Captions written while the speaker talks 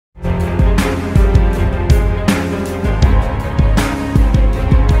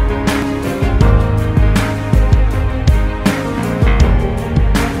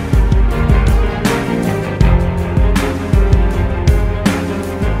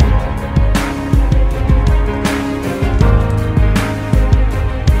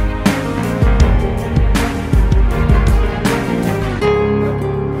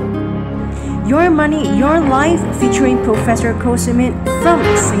Live featuring Professor Koh16Sept from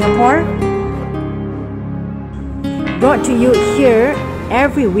Singapore. Brought to you here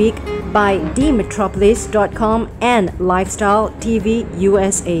every week by dmetropolis.com and Lifestyle TV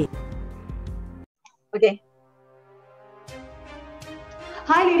USA. Okay.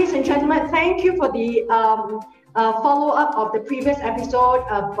 Hi, ladies and gentlemen. Thank you for the follow-up of the previous episode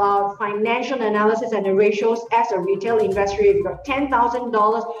about financial analysis and the ratios as a retail investor. If you've got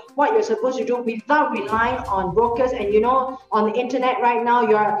 $10,000, what you're supposed to do without relying on brokers. And you know, on the internet right now,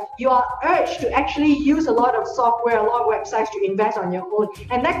 you are urged to actually use a lot of software, a lot of websites to invest on your own,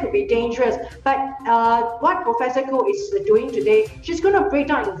 and that could be dangerous. But what Professor Koh is doing today, she's going to break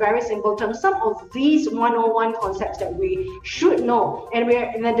down in very simple terms some of these 101 concepts that we should know. And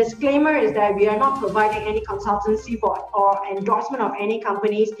the disclaimer is that we are not providing any consultancy or endorsement of any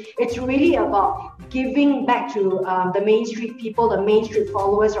companies. It's really about giving back to the Main Street people, the Main Street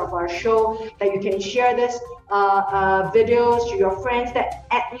followers of our show, that you can share this videos to your friends, that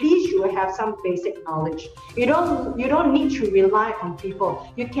at least you will have some basic knowledge. You don't need to rely on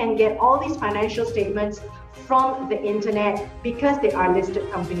people. You can get all these financial statements from the internet because they are listed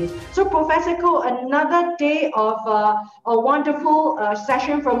companies. So Professor Koh, another day of a wonderful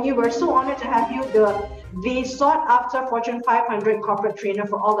session from you. We're so honored to have you, the sought after Fortune 500 corporate trainer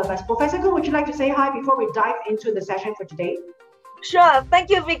for all of us. Professor Koh, would you like to say hi before we dive into the session for today? Sure. Thank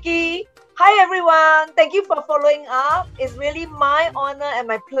you, Vicky. Hi, everyone. Thank you for following up. It's really my honor and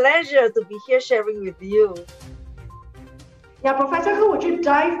my pleasure to be here sharing with you. Yeah, Professor Koh, would you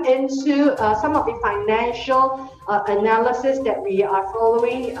dive into some of the financial analysis that we are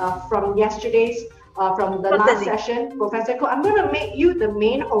following from yesterday's, from the last session? Professor Koh, I'm going to make you the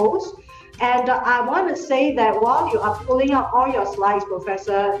main host. And I want to say that while you are pulling out all your slides,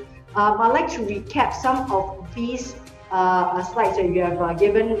 Professor, I'd like to recap some of these slides that you have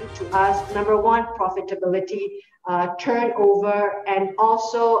given to us. Number one, profitability, turnover, and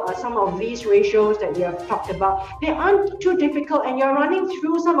also some of these ratios that we have talked about. They aren't too difficult, and you're running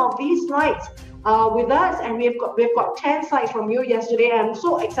through some of these slides with us, and we've got 10 slides from you yesterday. I'm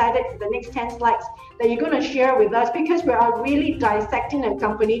so excited for the next 10 slides that you're going to share with us, because we are really dissecting a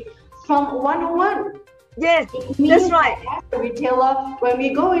company from 101. Yes, that's right. As a retailer, when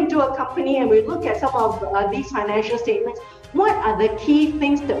we go into a company and we look at some of these financial statements, what are the key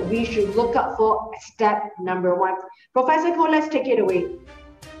things that we should look up for at step number one? Professor Koh, let's take it away.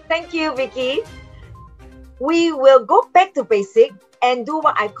 Thank you, Vicky. We will go back to basic and do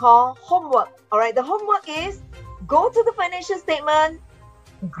what I call homework. All right, the homework is go to the financial statement,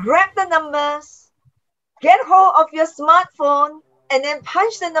 grab the numbers, get hold of your smartphone, and then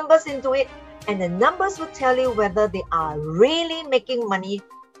punch the numbers into it. And the numbers will tell you whether they are really making money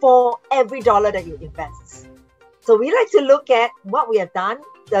for every dollar that you invest. So we like to look at what we have done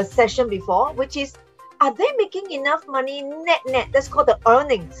the session before, which is, are they making enough money net? That's called the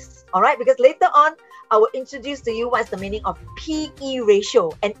earnings. All right, because later on, I will introduce to you what's the meaning of PE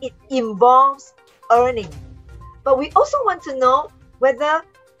ratio, and it involves earning. But we also want to know whether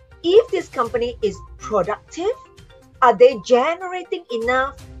if this company is productive, are they generating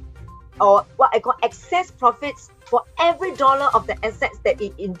enough, or what I call excess profits for every dollar of the assets that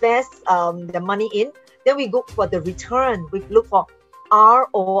it invests the money in. Then we go for the return. We look for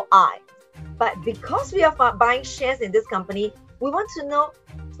ROI. But because we are buying shares in this company, we want to know,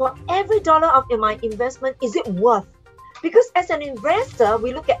 for every dollar of my investment, is it worth? Because as an investor,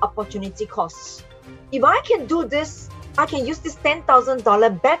 we look at opportunity costs. If I can do this, I can use this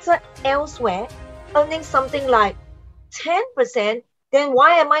 $10,000 better elsewhere, earning something like 10%, then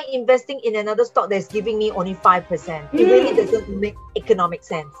why am I investing in another stock that's giving me only 5%? It really doesn't make economic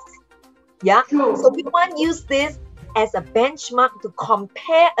sense. Yeah? So we want to use this as a benchmark to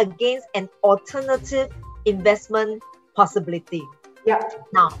compare against an alternative investment possibility. Yeah.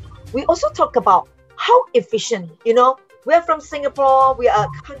 Now, we also talk about how efficient, you know, we're from Singapore. We are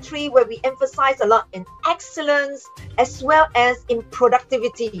a country where we emphasize a lot in excellence as well as in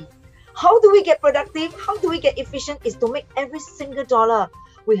productivity. How do we get productive? How do we get efficient? Is to make every single dollar.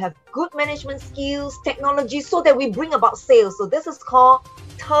 We have good management skills, technology, so that we bring about sales. So this is called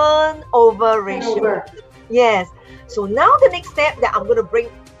turnover ratio. Yes. So now the next step that I'm going to bring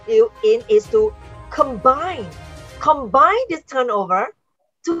you in is to combine this turnover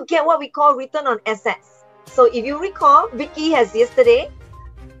to get what we call return on assets. So if you recall, Vicky has yesterday,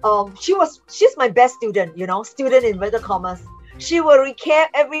 she's my best student, you know, student in inverted commas. She will recap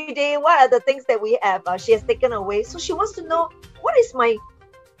every day what are the things that we have she has taken away. So she wants to know, what is my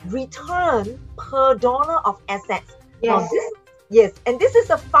return per dollar of assets? Yes. Now and this is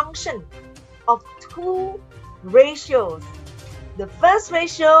a function of two ratios. The first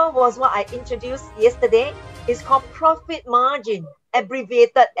ratio was what I introduced yesterday. It's called profit margin,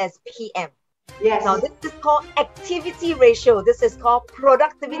 abbreviated as PM. Yes. Now, this is called activity ratio. This is called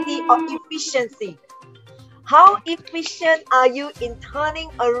productivity or efficiency. How efficient are you in turning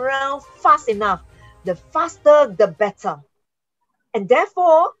around fast enough? The faster, the better. And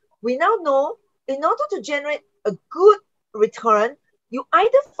therefore, we now know in order to generate a good return, you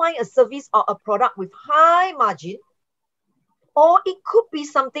either find a service or a product with high margin, or it could be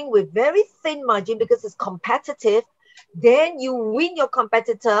something with very thin margin because it's competitive. Then you win your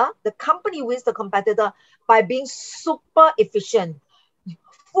competitor, the company wins the competitor by being super efficient,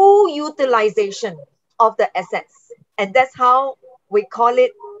 full utilization of the assets. And that's how we call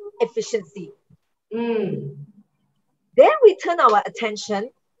it efficiency. Then we turn our attention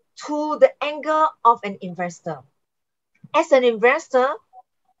to the angle of an investor. As an investor,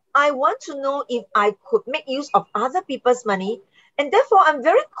 I want to know if I could make use of other people's money. And therefore, I'm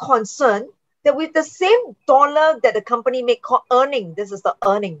very concerned that with the same dollar that the company make called earning, this is the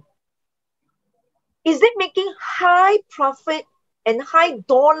earning, is it making high profit and high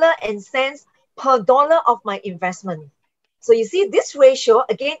dollar and cents per dollar of my investment? So you see, this ratio,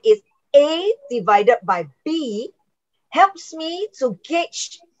 again, is A divided by B, helps me to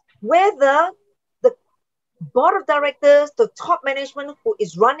gauge whether the board of directors, the top management who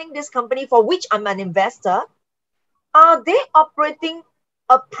is running this company for which I'm an investor, are they operating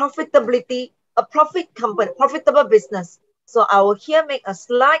a profitable business? So I will here make a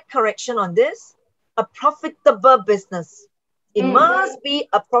slight correction on this. A profitable business. It must be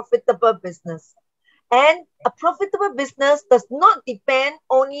a profitable business. And a profitable business does not depend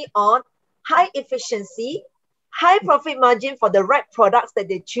only on high efficiency, high profit margin for the right products that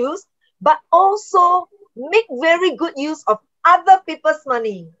they choose, but also make very good use of other people's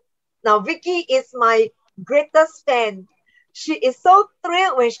money. Now, Vicky is my greatest fan. She is so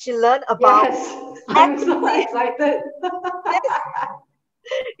thrilled when she learned about. Yes, I'm so excited.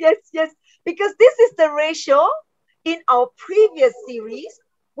 Yes, because this is the ratio. In our previous series,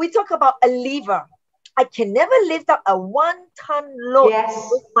 we talk about a lever. I can never lift up a 1-ton load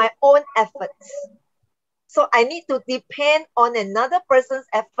with my own efforts. So I need to depend on another person's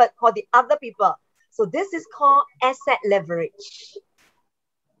effort called the other people. So this is called asset leverage.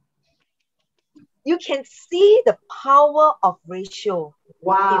 You can see the power of ratio.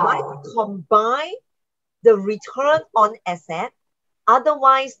 Wow. If I combine the return on asset,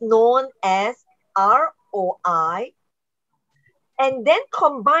 otherwise known as ROI, and then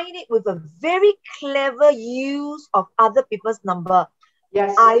combine it with a very clever use of other people's number,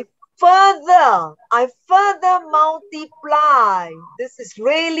 I further multiply. This is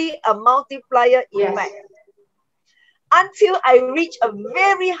really a multiplier effect. Until I reach a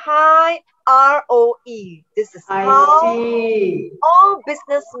very high ROE. This is how all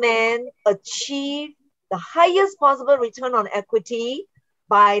businessmen achieve the highest possible return on equity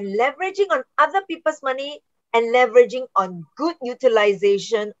by leveraging on other people's money and leveraging on good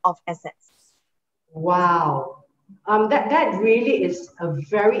utilization of assets. Wow. That really is a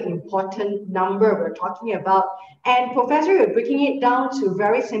very important number we're talking about. And Professor, you're breaking it down to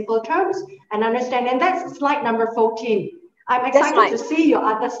very simple terms and understand. And that's slide number 14. I'm excited to see your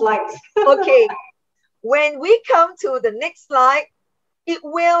other slides. Okay. When we come to the next slide, it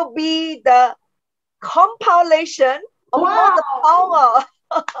will be the compilation of all the power.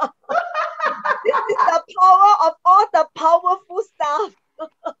 This is the power of all the powerful stuff.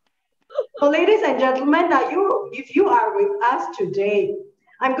 So ladies and gentlemen, if you are with us today,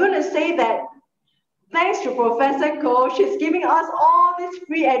 I'm going to say that thanks to Professor Koh, she's giving us all this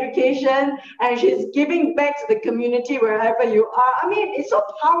free education and she's giving back to the community wherever you are. I mean, it's so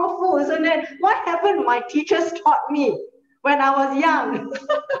powerful, isn't it? What haven't my teachers taught me when I was young?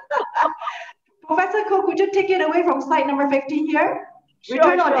 Professor Koh, could you take it away from slide number 15 here?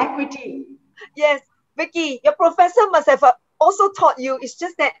 Return on equity. Yes, Vicky, your professor must have also taught you. It's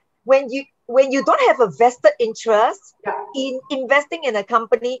just that when you don't have a vested interest in investing in a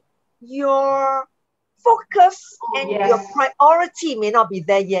company, your focus and your priority may not be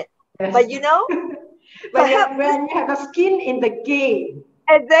there yet. But you know, when you have a skin in the game.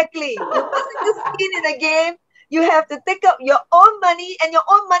 Exactly. You must have skin in the game. You have to take up your own money, and your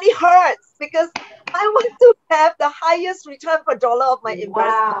own money hurts because I want to have the highest return per dollar of my investment.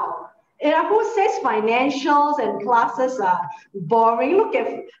 Wow. And who says financials and classes are boring?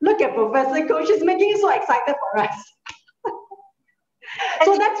 Look at Professor Koh. She's making it so excited for us.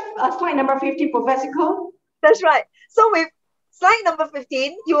 So that's slide number 15, Professor Koh. That's right. So with slide number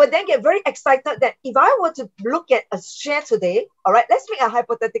 15, you will then get very excited that if I were to look at a share today, all right, let's make a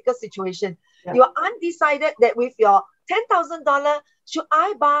hypothetical situation. Yeah. You are undecided that with your $10,000, should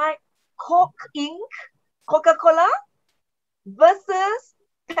I buy Coke Inc., Coca-Cola versus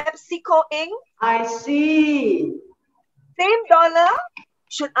PepsiCo Inc.? I see. Same dollar,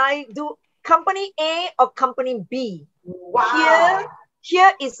 should I do company A or company B? Wow.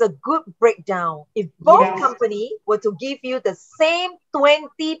 Here is a good breakdown. If both Yes. companies were to give you the same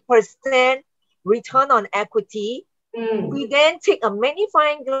 20% return on equity, we then take a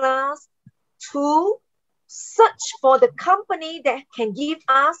magnifying glass to search for the company that can give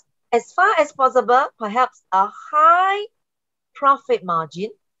us, as far as possible, perhaps a high profit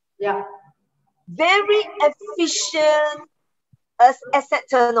margin, Yeah. very efficient asset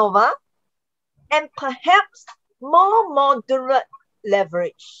turnover, and perhaps more moderate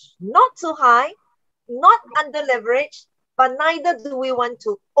leverage. Not too high, not under leverage, but neither do we want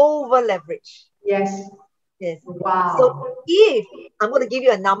to over leverage. Yes. Yes. Wow. So if I'm going to give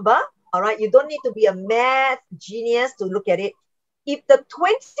you a number, all right, you don't need to be a math genius to look at it. If the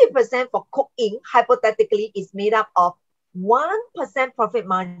 20% for Coke Inc. hypothetically is made up of 1% profit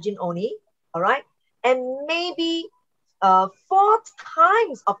margin only, all right, and maybe 4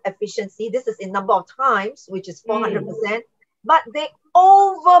 times of efficiency, this is in number of times, which is 400%, but they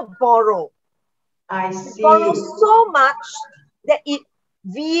over borrow. I see. Borrow so much that it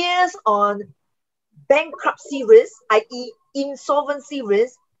veers on bankruptcy risk, i.e. insolvency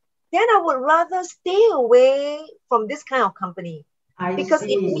risk, then I would rather stay away from this kind of company. Because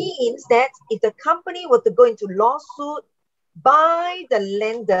it means that if the company were to go into lawsuit by the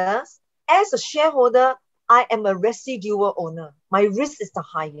lenders, as a shareholder, I am a residual owner. My risk is the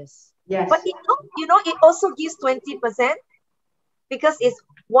highest. Yes. But it also gives 20% because it's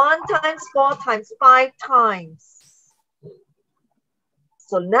 1 times 4 times 5 times.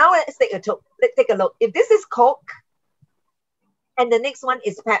 So now let's take a look. If this is Coke and the next one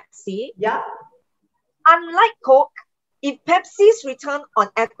is Pepsi, Yeah. unlike Coke, if Pepsi's return on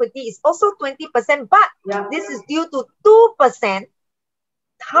equity is also 20%, but this is due to 2%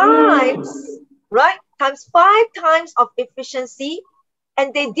 times, right? Times 5 times of efficiency,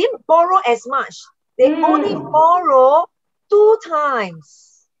 and they didn't borrow as much. They only borrow 2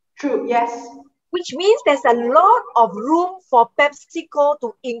 times. True, yes. Which means there's a lot of room for PepsiCo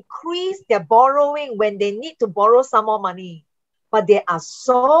to increase their borrowing when they need to borrow some more money. But they are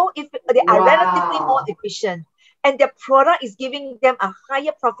relatively more efficient, and their product is giving them a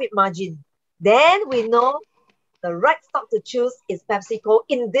higher profit margin. Then we know the right stock to choose is PepsiCo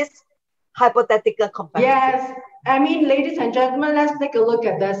in this hypothetical comparison. Yes, I mean, ladies and gentlemen, let's take a look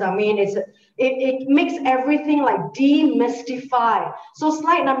at this. I mean, it makes everything like demystify. So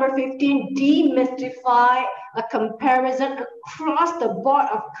slide number 15, demystify a comparison across the board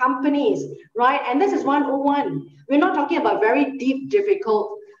of companies, right? And this is 101. We're not talking about very deep,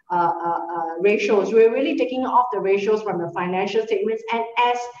 difficult ratios. We're really taking off the ratios from the financial statements. And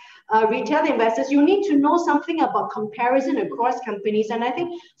as retail investors, you need to know something about comparison across companies. And I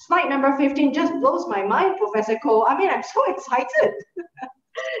think slide number 15 just blows my mind, Professor Koh. I mean, I'm so excited.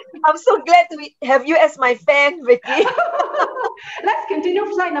 I'm so glad to have you as my fan, Vicky. Let's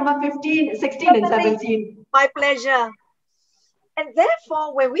continue slide number 15, 16, and 17. My pleasure. And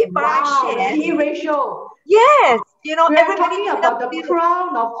therefore, when we buy shares, P ratio. Yes, we're everybody talking about the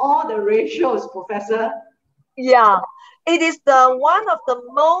crown of all the ratios, Professor. Yeah, it is one of the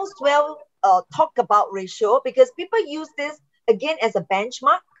most talked about ratio because people use this again as a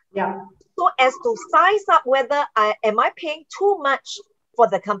benchmark. Yeah. So as to size up whether am I paying too much for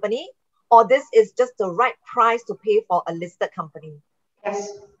the company, or this is just the right price to pay for a listed company.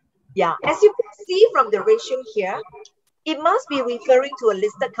 Yes. Yeah. As you can see from the ratio here, it must be referring to a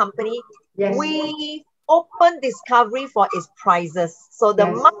listed company. Yes. We open discovery for its prices. So the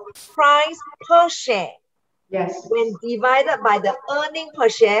market price per share, when divided by the earning per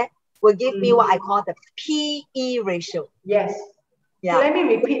share, will give me what I call the PE ratio. Yes. Yeah. So let me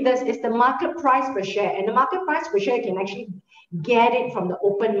repeat this. It's the market price per share. And the market price per share, you can actually get it from the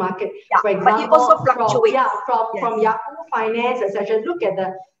open market. Yeah, for example, but it also fluctuates. From Yahoo Finance, etc. Look at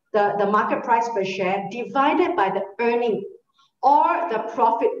the market price per share divided by the earning or the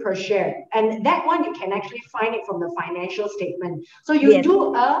profit per share. And that one, you can actually find it from the financial statement. So you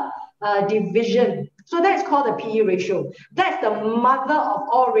do a division. So that's called the PE ratio. That's the mother of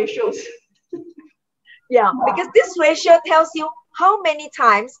all ratios. Yeah, because this ratio tells you how many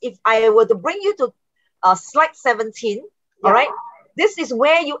times, if I were to bring you to slide 17, all right, this is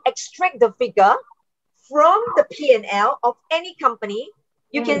where you extract the figure from the P&L of any company.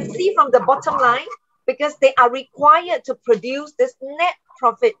 You can see from the bottom line, because they are required to produce this net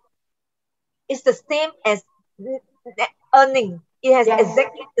profit. It's the same as net earning. It has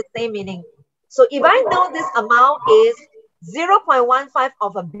exactly the same meaning. So if I know this amount is 0.15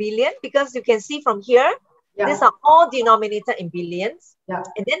 of a billion, because you can see from here, these are all denominated in billions.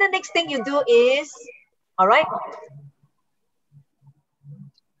 And then the next thing you do is, all right,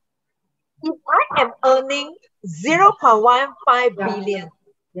 if I am earning 0.15 billion,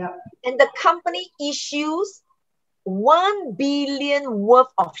 and the company issues 1 billion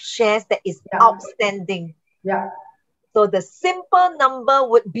worth of shares that is outstanding. So the simple number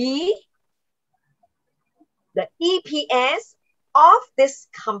would be the EPS of this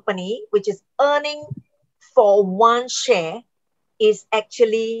company, which is earning for one share, is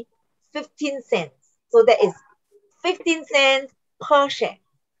actually 15 cents. So that is 15 cents per share.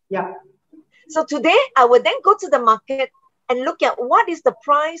 So today I will then go to the market and look at what is the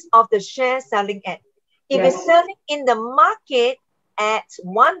price of the share selling at. If it's selling in the market at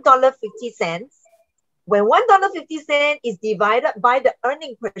 $1.50, when $1.50 is divided by the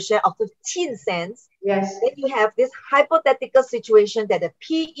earning per share of 15 cents, then you have this hypothetical situation that the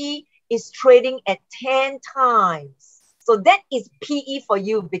PE is trading at 10 times. So that is PE for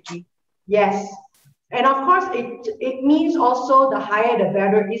you, Vicky. Yes. And of course, it means also the higher the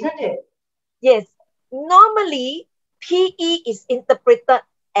better, isn't it? Yes. Normally, PE is interpreted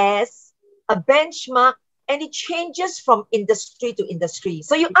as a benchmark, and it changes from industry to industry.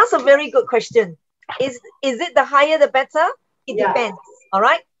 So you ask a very good question. Is it the higher the better? It depends. All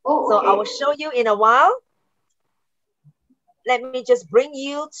right. So I will show you in a while. Let me just bring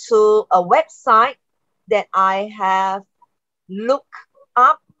you to a website that I have looked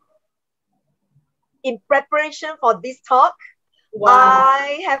up in preparation for this talk.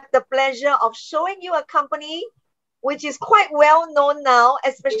 I have the pleasure of showing you a company which is quite well known now,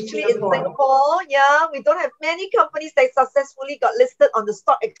 especially in Singapore. Yeah, we don't have many companies that successfully got listed on the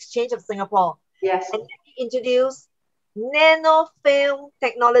stock exchange of Singapore. Yes. And let me introduce Nanofilm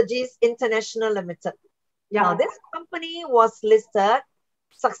Technologies International Limited. Now, this company was listed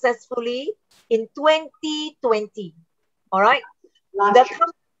successfully in 2020. All right.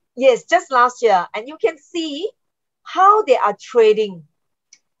 Yes, just last year. And you can see how they are trading.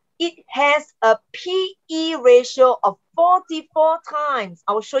 It has a PE ratio of 44 times.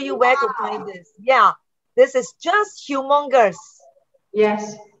 I will show you where to find this. Yeah, this is just humongous.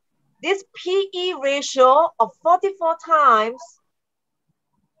 Yes. This PE ratio of 44 times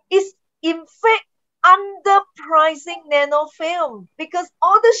is in fact underpricing Nanofilm, because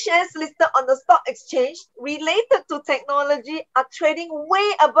all the shares listed on the stock exchange related to technology are trading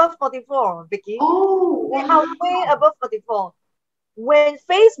way above 44, Vicky. Oh, wow. They are way above 44. When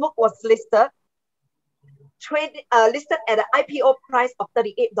Facebook was listed, listed at an IPO price of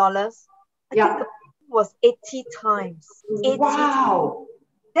 $38, I think the was 80 times. 80 times.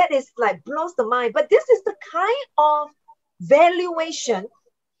 That is like blows the mind. But this is the kind of valuation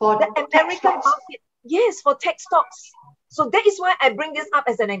for the American market. Yes, for tech stocks. So that is why I bring this up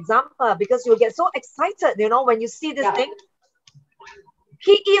as an example, because you'll get so excited, you know, when you see this thing.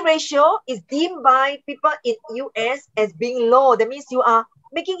 PE ratio is deemed by people in US as being low. That means you are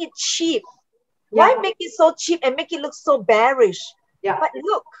making it cheap. Why make it so cheap and make it look so bearish? But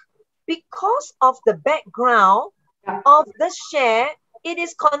look, because of the background of the share, it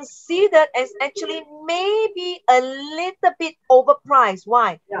is considered as actually maybe a little bit overpriced.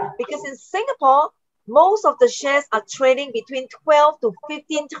 Why? Because in Singapore, most of the shares are trading between 12 to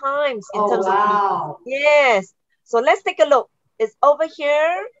 15 times in terms of PE. Yes. So let's take a look. It's over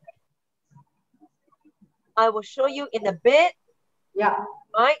here. I will show you in a bit.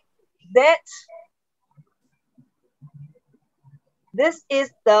 Right? This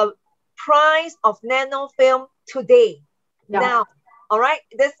is the price of Nanofilm today. Now, all right,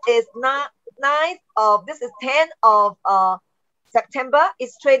 this is this is 10th of September.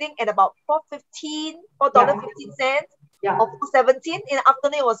 It's trading at about $4.15. Or $4.17. In the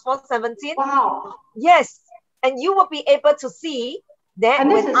afternoon, it was $4.17. Wow. Yes. And you will be able to see that.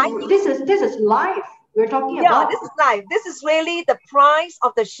 And this is live. We're talking about. Yeah, this is live. This is really the price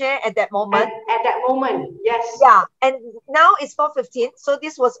of the share at that moment. At that moment, yes. Yeah, and now it's 4.15. So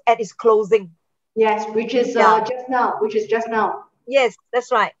this was at its closing. Yes, which is just now. Which is just now. Yes, that's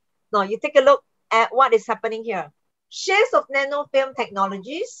right. Now you take a look at what is happening here. Shares of Nanofilm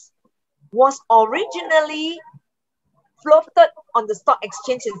Technologies was originally floated on the stock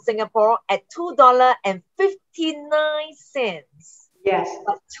exchange in Singapore at $2.59. Yes.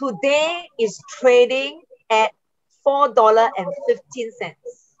 But today is trading at $4.15.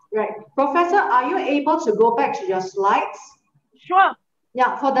 Right. Professor, are you able to go back to your slides? Sure.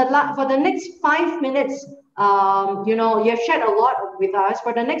 Yeah, for the next 5 minutes, you know, you've shared a lot with us.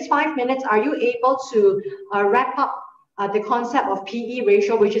 For the next 5 minutes, are you able to wrap up the concept of PE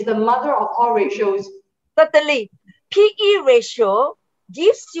ratio, which is the mother of all ratios? Certainly, PE ratio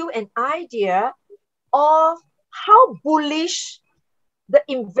gives you an idea of how bullish the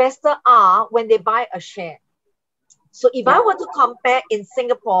investor are when they buy a share. So if I were to compare in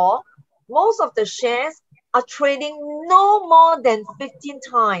Singapore, most of the shares are trading no more than 15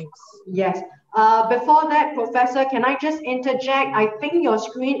 times. Yes. Before that, Professor, can I just interject? I think your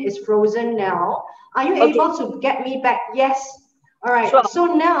screen is frozen now. Are you able to get me back? Yes. All right. Sure. So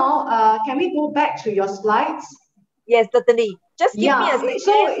now, can we go back to your slides? Yes, certainly. Just give me a second.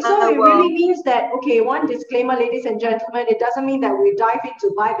 So it really means that, okay, one disclaimer, ladies and gentlemen, it doesn't mean that we dive in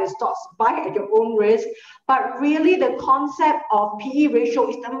to buy the stocks, buy at your own risk, but really the concept of PE ratio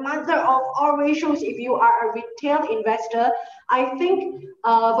is the mother of all ratios. If you are a retail investor, I think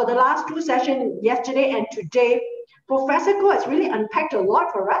for the last two sessions, yesterday and today, Professor Koh has really unpacked a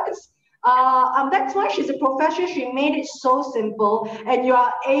lot for us. That's why she's a professor. She made it so simple, and you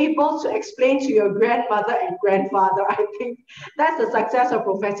are able to explain to your grandmother and grandfather. I think that's the success of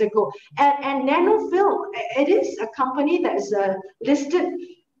Professor Koh. And Nanofilm, it is a company that is listed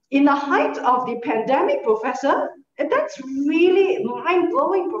in the height of the pandemic, Professor. And that's really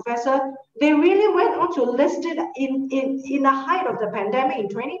mind-blowing, Professor. They really went on to list it in the height of the pandemic in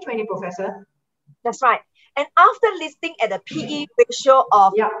 2020, Professor. That's right. And after listing at a PE ratio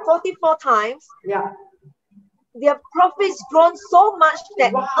of 44 times, their profits grown so much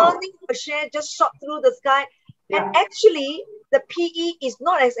that earnings per share just shot through the sky. And actually, the PE is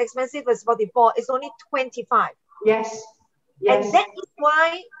not as expensive as 44. It's only 25. Yes. And that is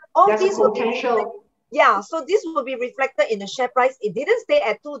why all this potential. So this will be reflected in the share price. It didn't stay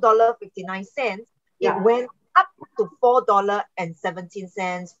at $2.59. It went up to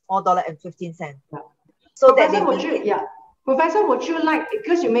 $4.17, $4.15. So Professor, would you like,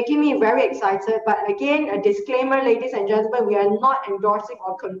 because you're making me very excited, but again, a disclaimer, ladies and gentlemen, we are not endorsing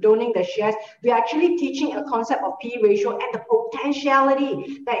or condoning the shares. We're actually teaching a concept of P ratio and the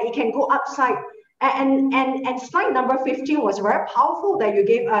potentiality that it can go upside. And slide number 15 was very powerful that you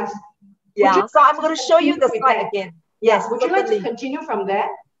gave us. Yeah, so I'm going to show you the slide again. Yes. Would you like to continue from there?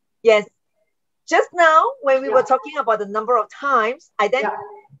 Yes. Just now, when we were talking about the number of times, I then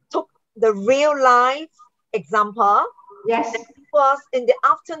took the real life example. Yes. It was in the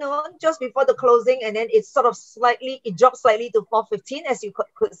afternoon, just before the closing, and then it sort of it dropped slightly to 4.15, as you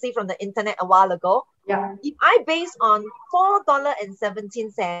could see from the internet a while ago. Yeah. If I base on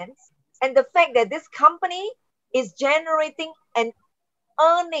 $4.17, and the fact that this company is generating an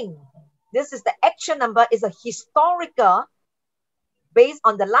earning, this is the actual number, is a historical, based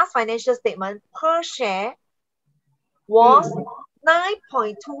on the last financial statement per share, was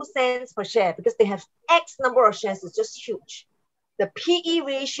 9.2 cents per share, because they have X number of shares. It's just huge. The PE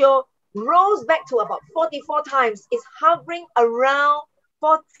ratio rose back to about 44 times. It's hovering around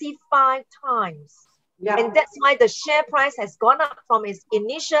 45 times. Yeah. And that's why the share price has gone up from its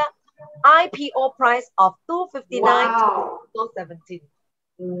initial IPO price of $2.59 to $4.17.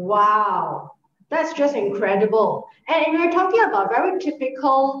 Wow, that's just incredible. And we're talking about very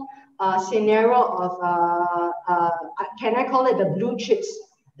typical scenario of, can I call it the blue chips,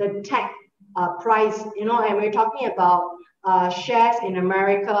 the tech price, you know, and we're talking about shares in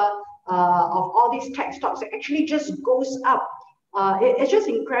America of all these tech stocks. It actually just goes up. It's just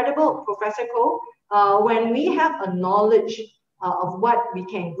incredible, Professor Koh, when we have a knowledge of what we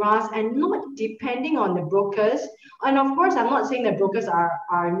can grasp and not depending on the brokers. And of course, I'm not saying that brokers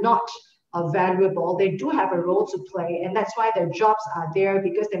are not valuable. They do have a role to play, and that's why their jobs are there,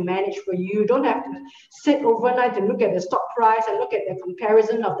 because they manage for you. You don't have to sit overnight to look at the stock price and look at the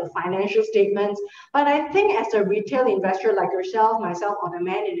comparison of the financial statements. But I think as a retail investor like yourself, myself, or the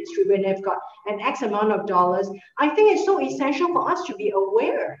man industry, when they've got an X amount of dollars, I think it's so essential for us to be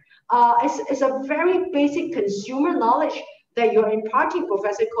aware. It's a very basic consumer knowledge that you're imparting,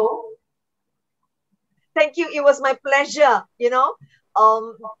 Professor Koh. Thank you. It was my pleasure. You know,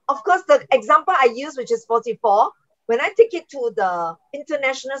 of course, the example I use, which is 44, when I take it to the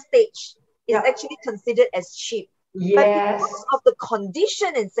international stage, it's actually considered as cheap. Yes. But because of the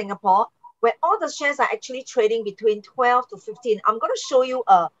condition in Singapore, where all the shares are actually trading between 12 to 15, I'm going to show you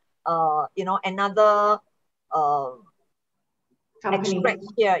another extract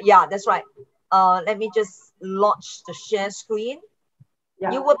here. Yeah, that's right. Let me just launch the share screen.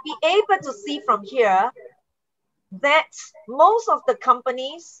 Yeah. You will be able to see from here that most of the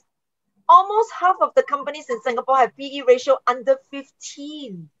companies, almost half of the companies in Singapore, have PE ratio under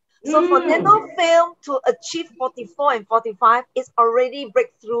 15. So for nanofilm to achieve 44 and 45, it's already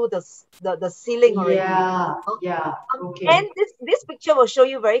break through the ceiling already. Yeah. Okay. And this picture will show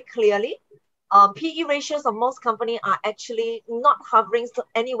you very clearly. PE ratios of most companies are actually not hovering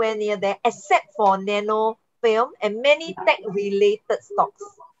anywhere near there, except for nanofilm and many tech-related stocks.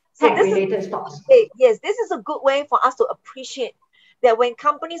 So tech-related stocks. Yes, this is a good way for us to appreciate that when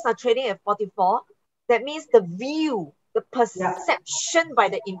companies are trading at 44, that means the view, the perception by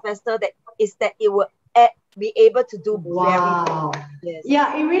the investor that it will be able to do very well. Yes.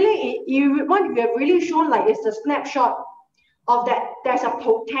 Yeah, it really, what you have really shown like is the snapshot of that there's a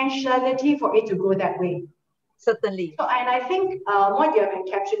potentiality for it to go that way. Certainly. So, and I think what you have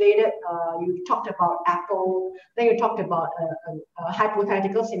encapsulated, you talked about Apple, then you talked about a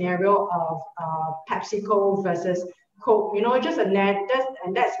hypothetical scenario of PepsiCo versus Coke, just and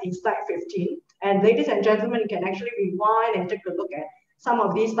that's in slide 15. And ladies and gentlemen, you can actually rewind and take a look at some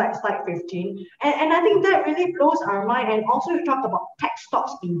of these slide 15. And I think that really blows our mind. And also you talked about tech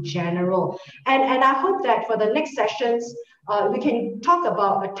stocks in general. And I hope that for the next sessions, we can talk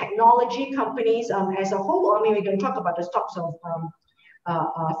about technology companies as a whole. I mean, we can talk about the stocks of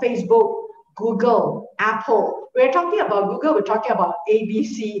Facebook, Google, Apple. We're talking about Google, we're talking about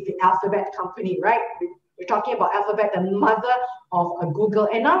ABC, the alphabet company, right? We're talking about Alphabet, the mother of Google.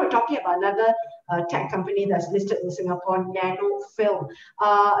 And now we're talking about another tech company that's listed in Singapore, Nanofilm.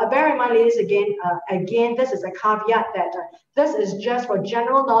 Bear in mind, ladies, again, this is a caveat that this is just for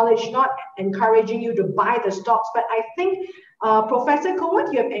general knowledge, not encouraging you to buy the stocks. But I think, Professor Koh,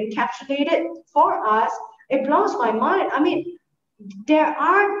 what you have encapsulated for us, it blows my mind. I mean, there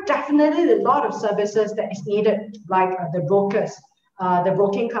are definitely a lot of services that is needed, like the brokers. The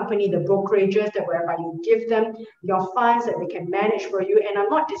broking company, the brokerages, that whereby you give them your funds that they can manage for you. And I'm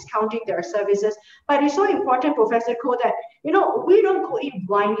not discounting their services, but it's so important, Professor Koh, that we don't go in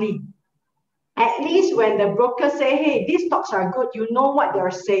blindly. At least when the brokers say, hey, these stocks are good, you know what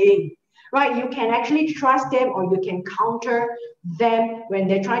they're saying, right? You can actually trust them, or you can counter them when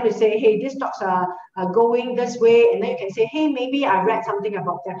they're trying to say, hey, these stocks are going this way, and then you can say, hey, maybe I read something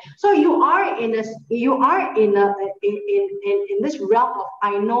about them. So you are in this realm of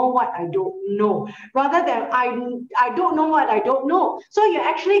I know what I don't know, rather than I don't know what I don't know. So you're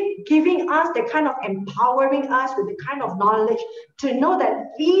actually giving us the kind of empowering us with the kind of knowledge to know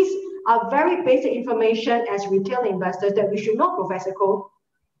that these are very basic information as retail investors that we should know, Professor Koh.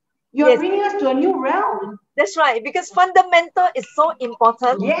 You're bringing us to a new realm. That's right, because fundamental is so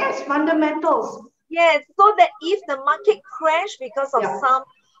important. Yes, fundamentals. Yes, so that if the market crash because of some,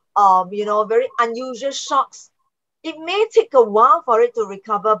 very unusual shocks, it may take a while for it to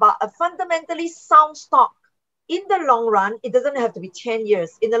recover, but a fundamentally sound stock, in the long run, it doesn't have to be 10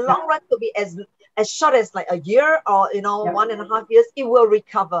 years. In the long run, it could be as short as like a year or, 1.5 years, it will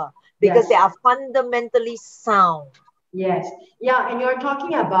recover because they are fundamentally sound. Yes. Yeah. And you're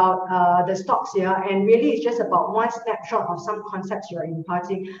talking about the stocks here, and really it's just about one snapshot of some concepts you're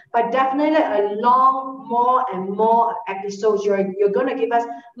imparting, but definitely a more and more episodes. You're going to give us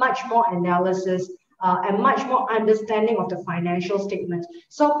much more analysis and much more understanding of the financial statements.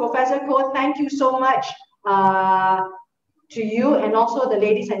 So Professor Koh, thank you so much to you, and also the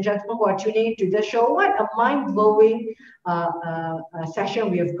ladies and gentlemen who are tuning into the show. What a mind-blowing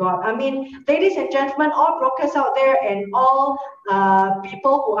session we have got. I mean, ladies and gentlemen, all brokers out there and all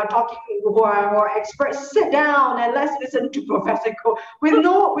people who are talking, who are experts, sit down and let's listen to Professor Koh with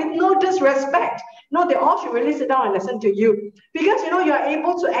no disrespect. No, they all should really sit down and listen to you, because you're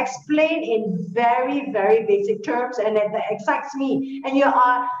able to explain in very, very basic terms, and that excites me. And you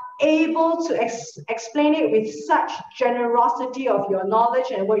are able to explain it with such generosity of your knowledge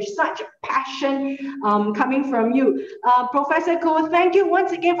and with such passion coming from you. Professor Koh, thank you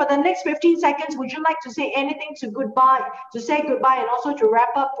once again. For the next 15 seconds, would you like to say anything say goodbye and also to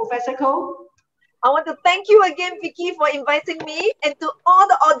wrap up, Professor Koh? I want to thank you again, Vicky, for inviting me, and to all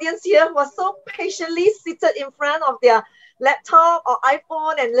the audience here who are so patiently seated in front of their laptop or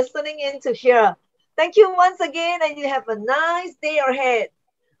iPhone and listening in to hear. Thank you once again, and you have a nice day ahead.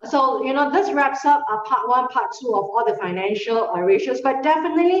 So, this wraps up part 1, part 2 of all the financial ratios. But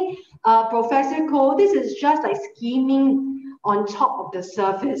definitely, Professor Koh, this is just like skimming on top of the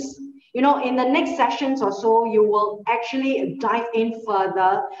surface. In the next sessions or so, you will actually dive in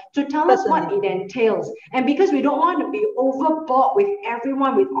further to tell us what it entails. And because we don't want to be overboard with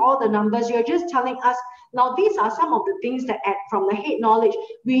everyone, with all the numbers, you're just telling us Now, these are some of the things that from the head knowledge,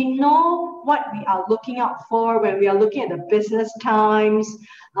 we know what we are looking out for when we are looking at the business times,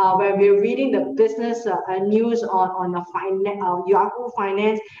 when we're reading the business news on Yahoo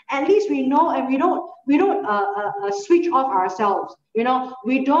Finance. At least we know, and we don't switch off ourselves. You know,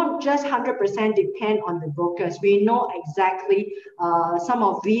 we don't just 100% depend on the brokers. We know exactly some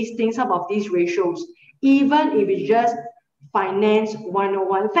of these things, some of these ratios, even if it's just Finance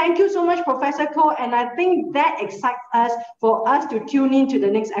 101. Thank you so much, Professor Koh, and I think that excites us for us to tune in to the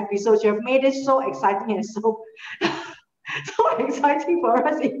next episode. You have made it so exciting and so so exciting for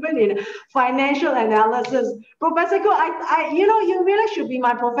us, even in financial analysis. Professor Koh, you really should be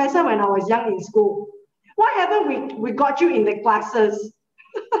my professor when I was young in school. Why haven't we got you in the classes?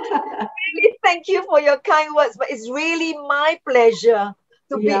 Really, thank you for your kind words, but it's really my pleasure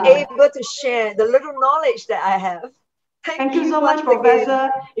to be able to share the little knowledge that I have. Thank you so much,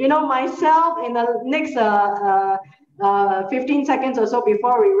 Professor. You know, myself, in the next 15 seconds or so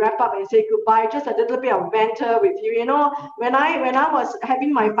before we wrap up and say goodbye, just a little bit of banter with you. You know, when I was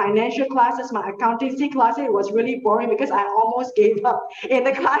having my financial classes, my accountancy classes, it was really boring because I almost gave up in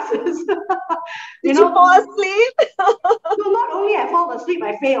the classes. Did you fall asleep? No, not only I fall asleep,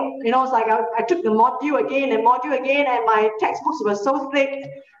 I failed. You know, it's like I took the module again, and my textbooks were so thick.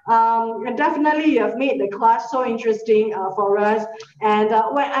 And definitely you have made the class so interesting for us, and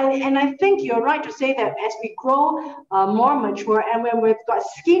I think you're right to say that as we grow more mature and when we've got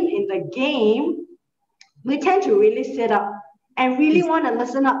skin in the game, we tend to really sit up and really want to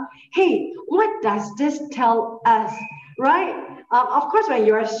listen up. Hey, what does this tell us, right? Of course, when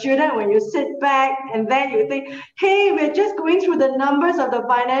you're a student, when you sit back and then you think, hey, we're just going through the numbers of the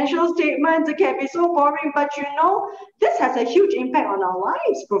financial statements, it can be so boring, but you know, this has a huge impact on our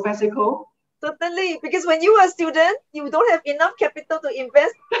lives, Professor Koh. Certainly, because when you are a student, you don't have enough capital to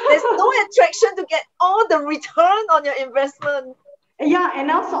invest. There's no attraction to get all the return on your investment. Yeah, and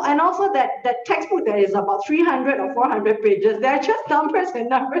also that textbook that is about 300 or 400 pages, they're just numbers and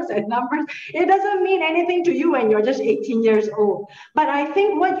numbers and numbers. It doesn't mean anything to you when you're just 18 years old. But I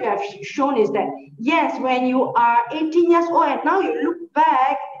think what you have shown is that, yes, when you are 18 years old and now you look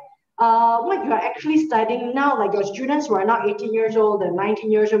back, what you are actually studying now, like your students who are now 18 years old and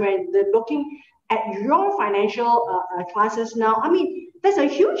 19 years old, when they're looking at your financial classes now, I mean, there's a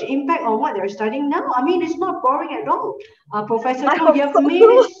huge impact on what they're studying now. I mean, it's not boring at all. Professor Koh, you have made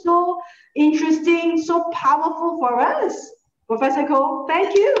it so interesting, so powerful for us. Professor Koh,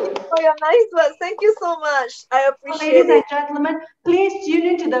 thank you. For your nice words. Thank you so much. I appreciate it. Ladies and gentlemen, please tune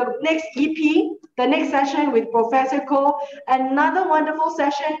into the next EP, the next session with Professor Koh. Another wonderful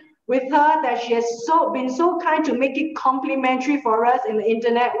session with her that she has been so kind to make it complimentary for us in the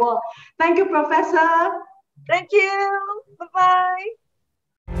internet world. Thank you, Professor. Thank you. Bye-bye.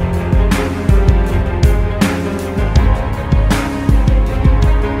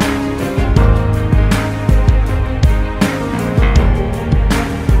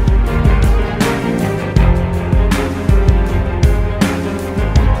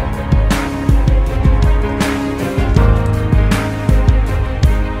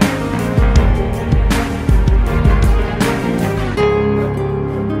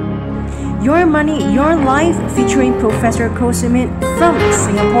 Your Money, Your Life featuring Professor Koh16Sept from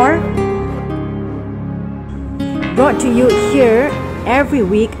Singapore. Brought to you here every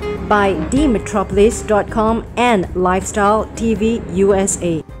week by themetropolis.com and Lifestyle TV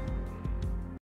USA.